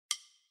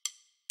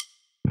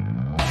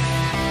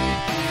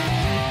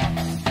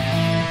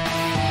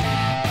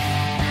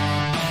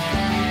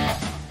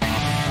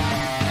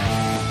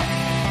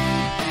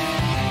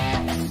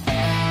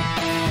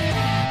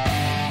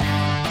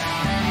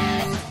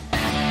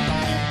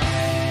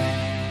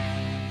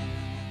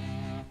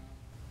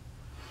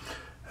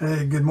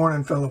Hey, good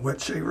morning, fellow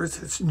wet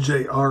shavers. It's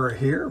JR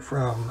here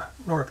from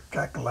North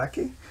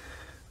Kakalaki.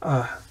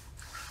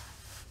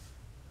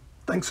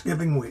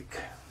 Thanksgiving week.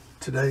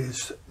 Today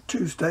is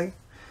Tuesday,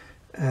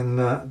 and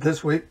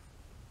this week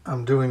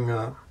I'm doing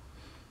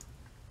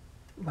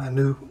my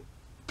new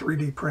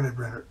 3D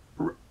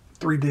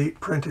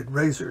printed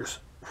razors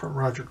from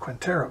Roger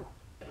Quintero.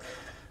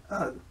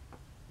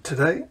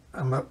 Today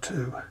I'm up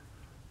to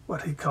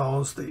what he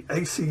calls the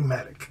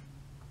AC-Matic.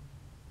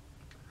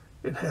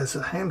 It has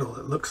a handle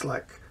that looks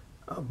like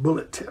a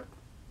bullet tip,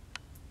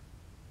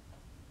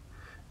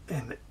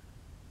 and it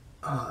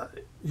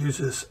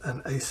uses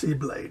an AC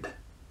blade.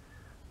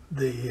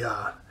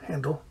 The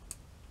handle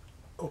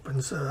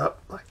opens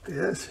up like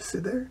this. You see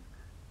there? You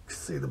can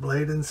see the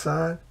blade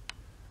inside.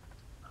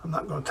 I'm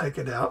not going to take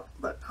it out,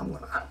 but I'm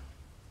going to.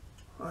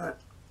 Alright,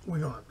 we're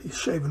going to be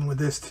shaving with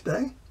this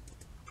today.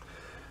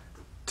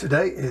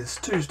 Today is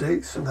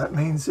Tuesday, so that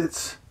means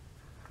it's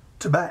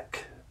Tobacco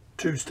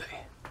Tuesday.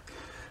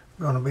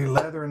 I'm going to be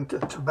lathering the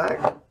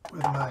tobacco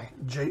with my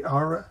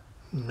JR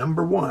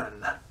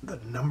 #1, the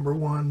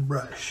 #1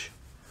 brush.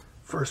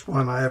 First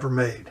one I ever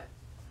made.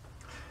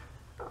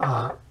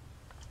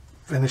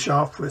 Finish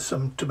off with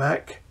some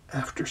tobacco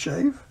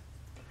aftershave.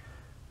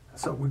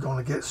 So we're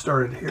going to get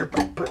started here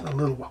by putting a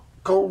little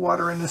cold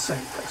water in the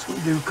sink, because we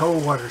do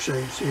cold water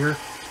shaves here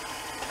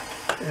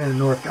in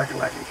North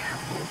Kakalaki.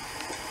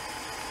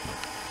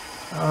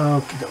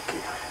 Okie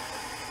dokie.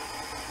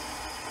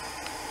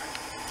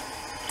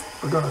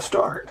 We're going to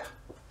start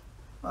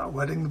by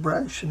wetting the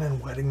brush and then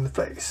wetting the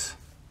face.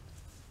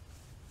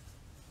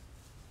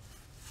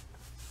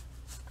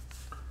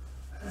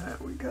 There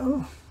we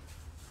go.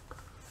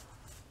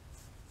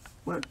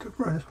 Wet the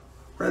brush,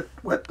 wet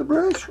the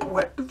brush,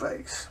 wet the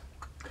face.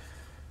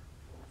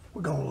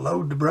 We're going to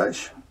load the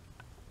brush.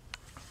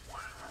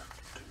 1,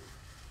 2,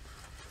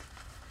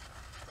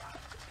 5,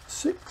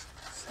 6,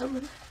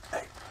 7,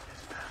 8.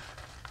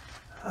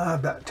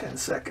 About 10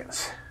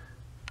 seconds.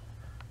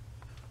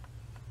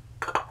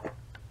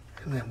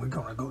 And then we're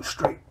going to go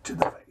straight to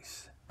the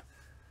face.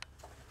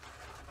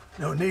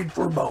 No need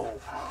for a bowl.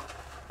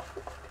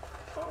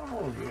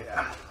 Oh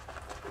yeah.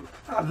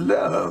 I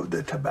love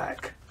the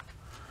tobacco.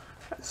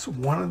 It's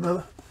one of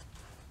the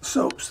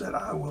soaps that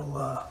I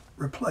will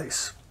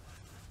replace.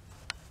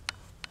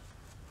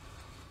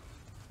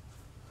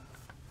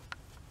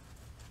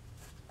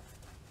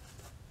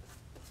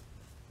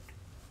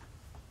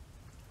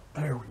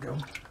 There we go.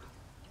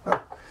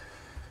 Oh,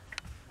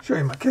 show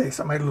you my case.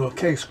 I made a little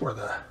case for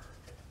the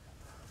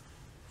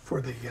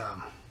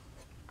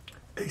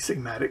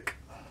AC-Matic.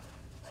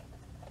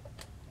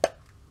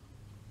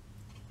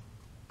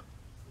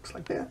 Looks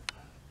like that.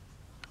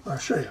 I'll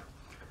show you.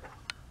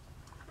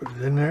 Put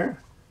it in there.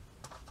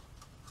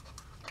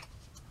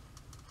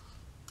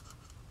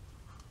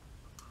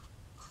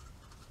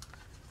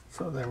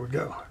 So there we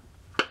go.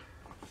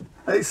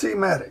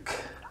 AC-Matic.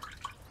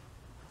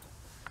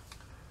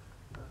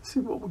 Let's see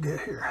what we'll get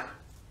here.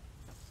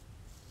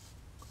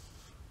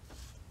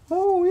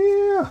 Oh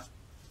yeah.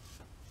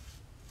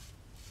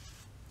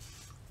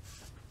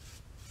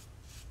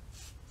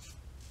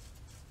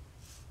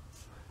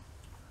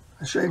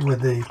 I shaved with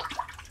the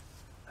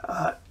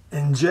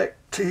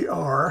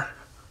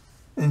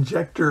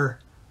Injector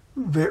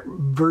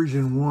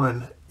version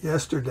 1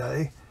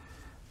 yesterday,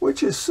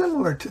 which is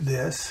similar to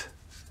this.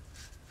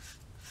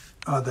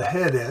 The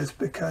head is,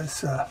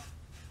 because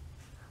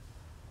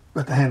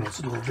but the handle's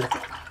a little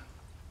different,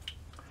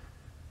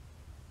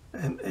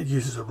 and it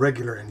uses a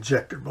regular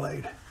injector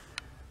blade.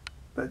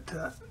 But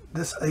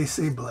this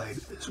AC blade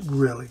is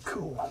really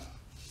cool.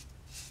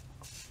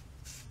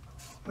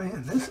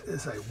 Man, this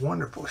is a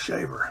wonderful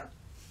shaver.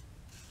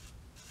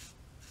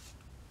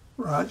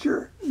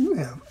 Roger, you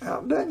have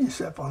outdone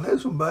yourself on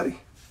this one,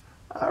 buddy.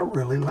 I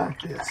really like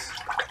this.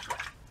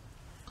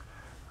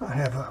 I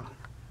have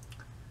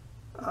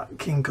a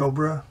King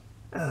Cobra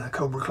and a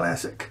Cobra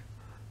Classic,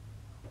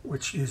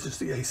 which uses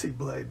the AC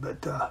blade,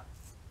 but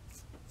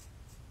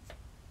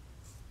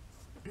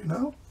you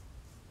know,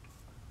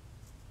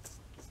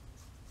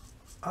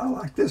 I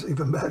like this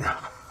even better.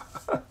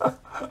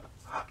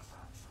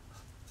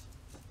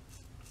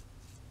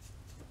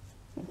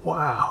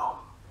 Wow,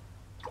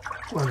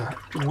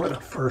 what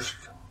a first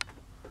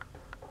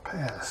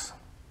pass.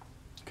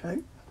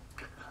 Okay,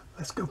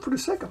 let's go for the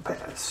second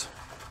pass.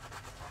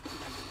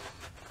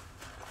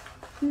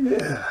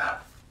 Yeah.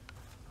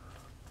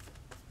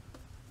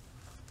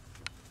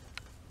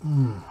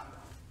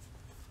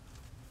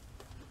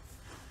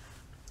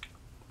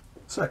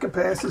 Second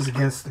pass is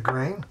against the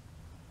grain.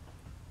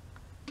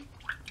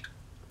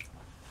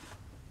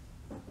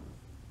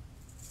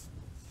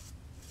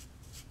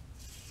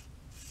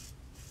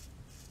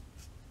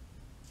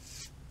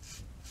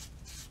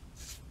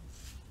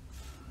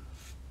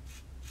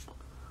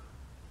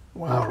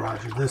 Wow,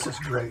 Roger, this is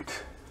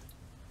great.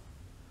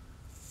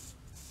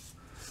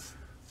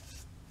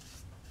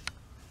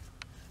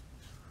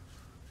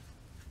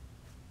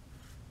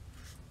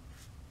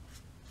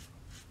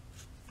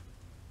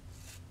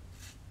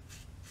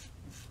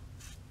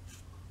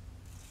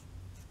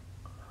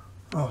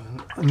 Oh,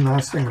 and the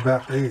nice thing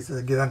about these is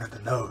they get under the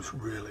nose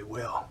really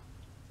well.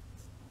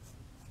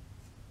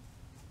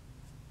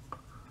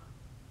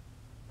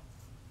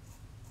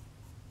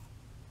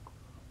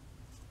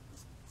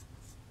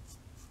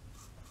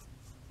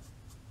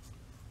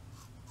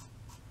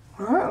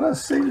 All right,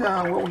 let's see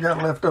what we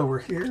got left over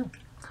here.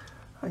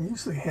 I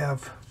usually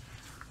have,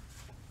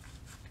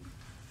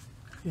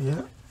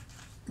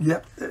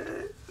 yep,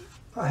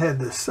 I had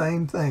the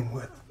same thing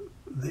with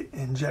the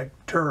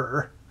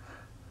injector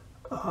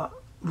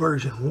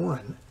version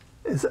 1,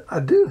 is I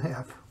do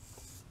have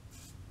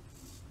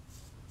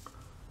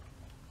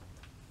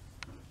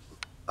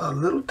a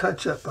little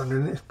touch up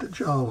underneath the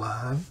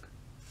jawline,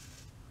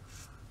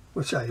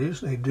 which I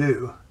usually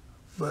do,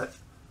 but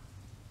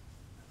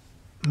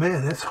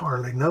man, it's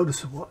hardly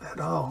noticeable at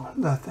all.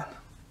 Nothing.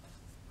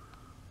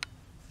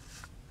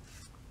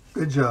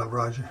 Good job,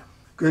 Roger.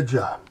 Good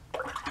job.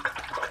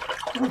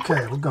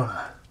 Okay, we're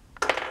gonna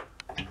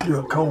do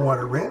a cold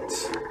water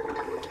rinse.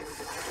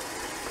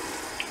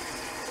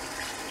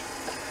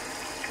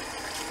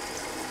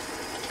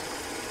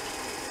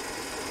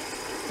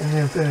 And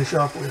then finish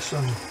off with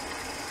some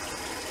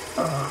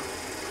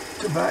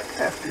tobacco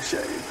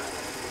aftershave.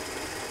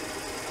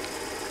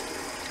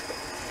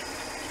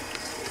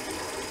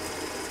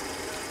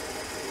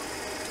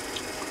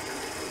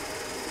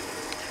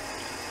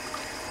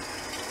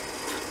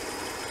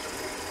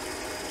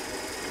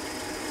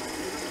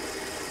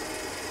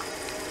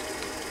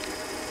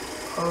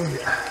 Oh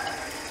yeah,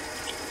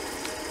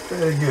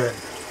 very good.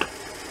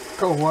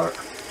 Cold water,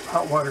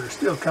 hot water is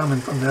still coming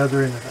from the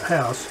other end of the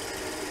house.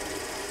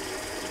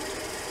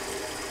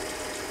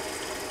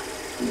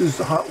 Use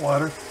the hot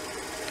water,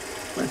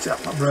 rinse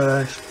out my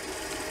brush,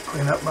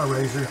 clean up my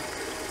razor.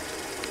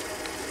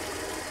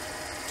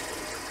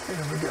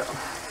 There we go.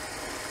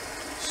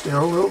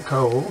 Still a little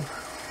cold.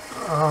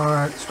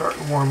 Alright,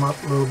 starting to warm up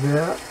a little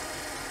bit.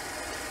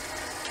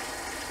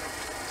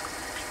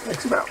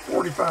 Takes about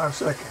 45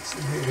 seconds to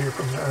get here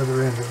from the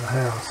other end of the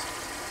house.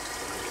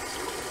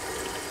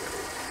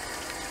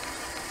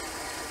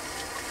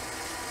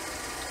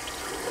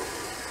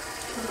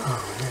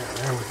 Oh yeah,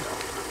 there we go.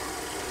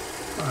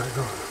 Alright,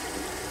 going to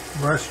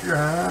brush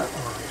dry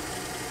or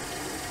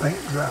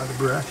paint dry the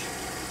brush.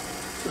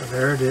 So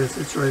there it is,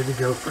 it's ready to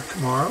go for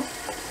tomorrow.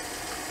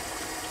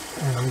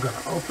 And I'm going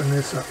to open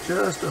this up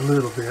just a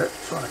little bit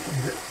so I can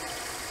get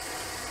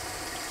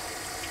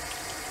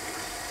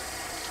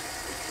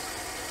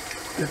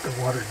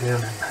the water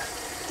down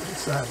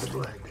inside the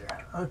blade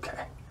there.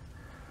 Okay.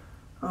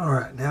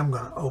 Alright, now I'm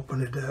going to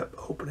open it up,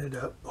 open it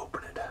up,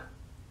 open it up.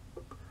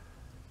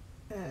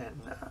 And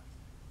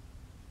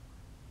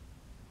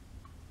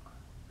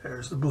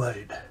there's the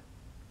blade.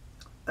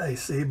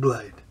 AC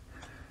blade.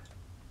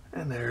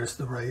 And there's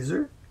the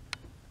razor.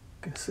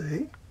 You can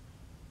see.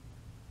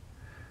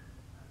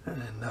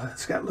 And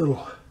it's got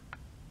little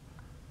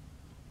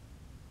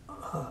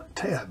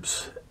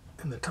tabs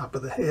in the top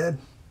of the head.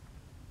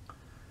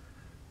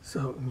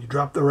 So when you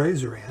drop the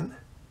razor in,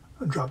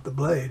 or drop the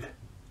blade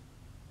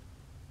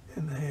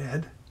in the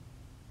head.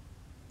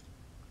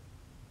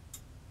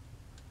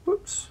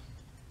 Whoops.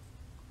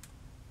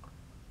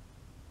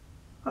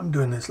 I'm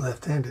doing this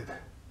left-handed.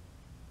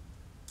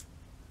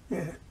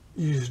 Yeah,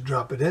 you just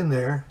drop it in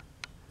there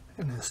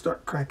and then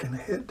start cranking the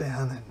head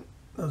down, and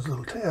those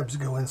little tabs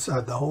go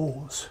inside the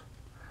holes.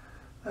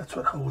 That's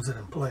what holds it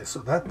in place. So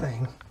that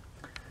thing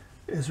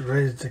is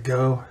ready to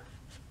go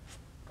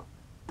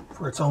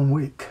for its own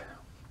week.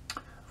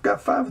 I've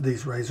got 5 of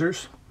these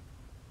razors.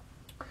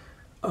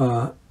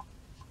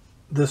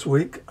 This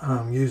week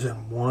I'm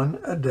using 1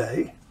 a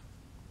day,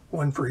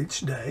 1 for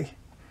each day.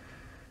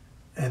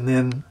 And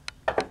then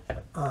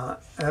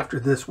after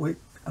this week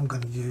I'm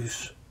going to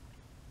use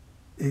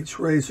each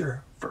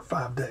razor for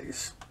 5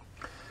 days.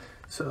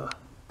 So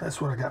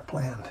that's what I got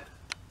planned.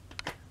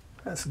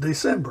 That's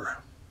December.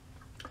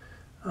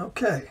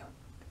 Okay.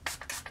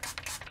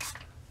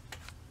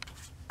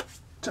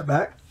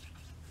 Tobacco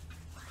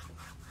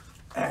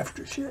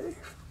aftershave.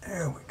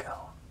 There we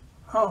go.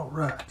 All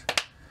right.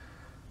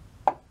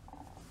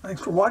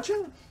 Thanks for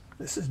watching.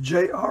 This is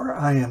JR.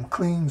 I am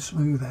clean,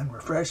 smooth, and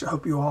refreshed. I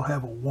hope you all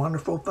have a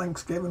wonderful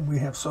Thanksgiving. We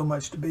have so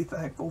much to be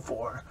thankful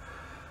for.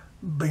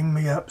 Beam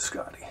me up,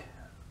 Scotty.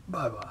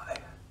 Bye-bye.